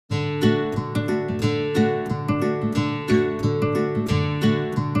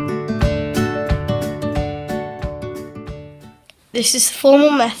this is the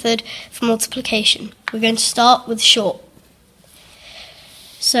formal method for multiplication. We're going to start with short.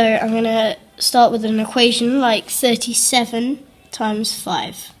 So I'm going to start with an equation like 37 times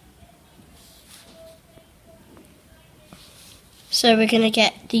 5. So we're going to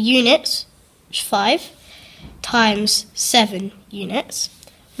get the units, which is 5, times 7 units,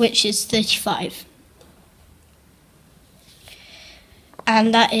 which is 35.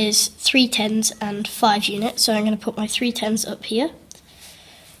 And that is 3 tens and 5 units, so I'm going to put my 3 tens up here.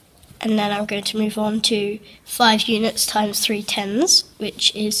 And then I'm going to move on to 5 units times 3 tens,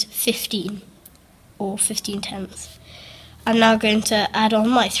 which is 15, or 15 tenths. I'm now going to add on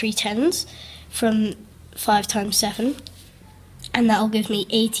my 3 tens from 5 times 7, and that will give me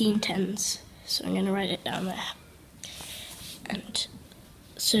 18 tens. So I'm going to write it down there. And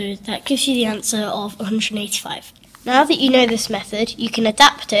so that gives you the answer of 185. Now that you know this method, you can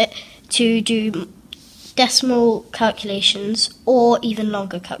adapt it to do decimal calculations or even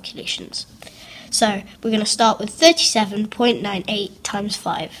longer calculations. So we're going to start with 37.98 times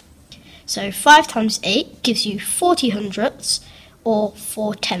 5. So 5 times 8 gives you 40 hundredths or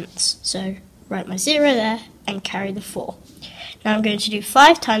 4 tenths. So write my 0 there and carry the 4. Now I'm going to do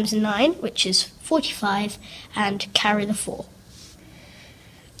 5 times 9, which is 45, and carry the 4,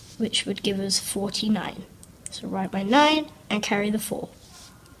 which would give us 49. So write my 9 and carry the 4.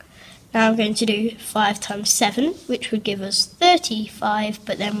 Now I'm going to do 5 times 7, which would give us 35,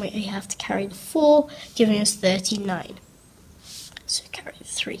 but then we have to carry the 4, giving us 39. So carry the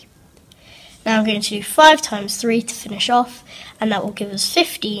 3. Now I'm going to do 5 times 3 to finish off, and that will give us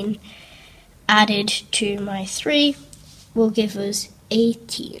 15, added to my 3 will give us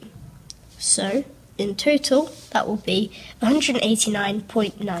 18. So in total, that will be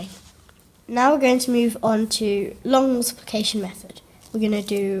 189.9. Now we're going to move on to long multiplication method. We're going to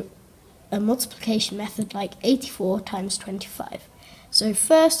do a multiplication method like 84 times 25. So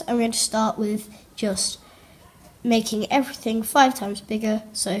first I'm going to start with just making everything 5 times bigger.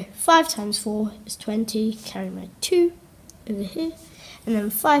 So 5 times 4 is 20, carry my 2 over here. And then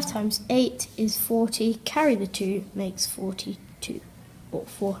 5 times 8 is 40, carry the 2 makes 42, or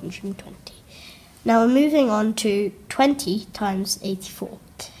 420. Now we're moving on to 20 times 84.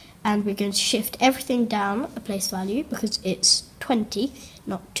 And we're going to shift everything down a place value because it's 20,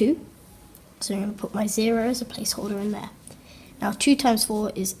 not 2. So I'm going to put my 0 as a placeholder in there. Now 2 times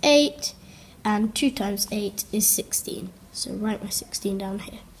 4 is 8, and 2 times 8 is 16. So write my 16 down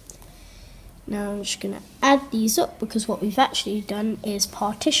here. Now I'm just going to add these up because what we've actually done is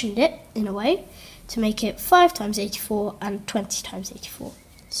partitioned it in a way to make it 5 times 84 and 20 times 84.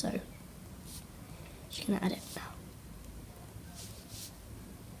 So just going to add it now.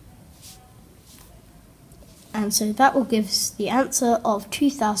 And so that will give us the answer of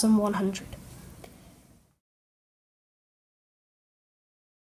 2,100.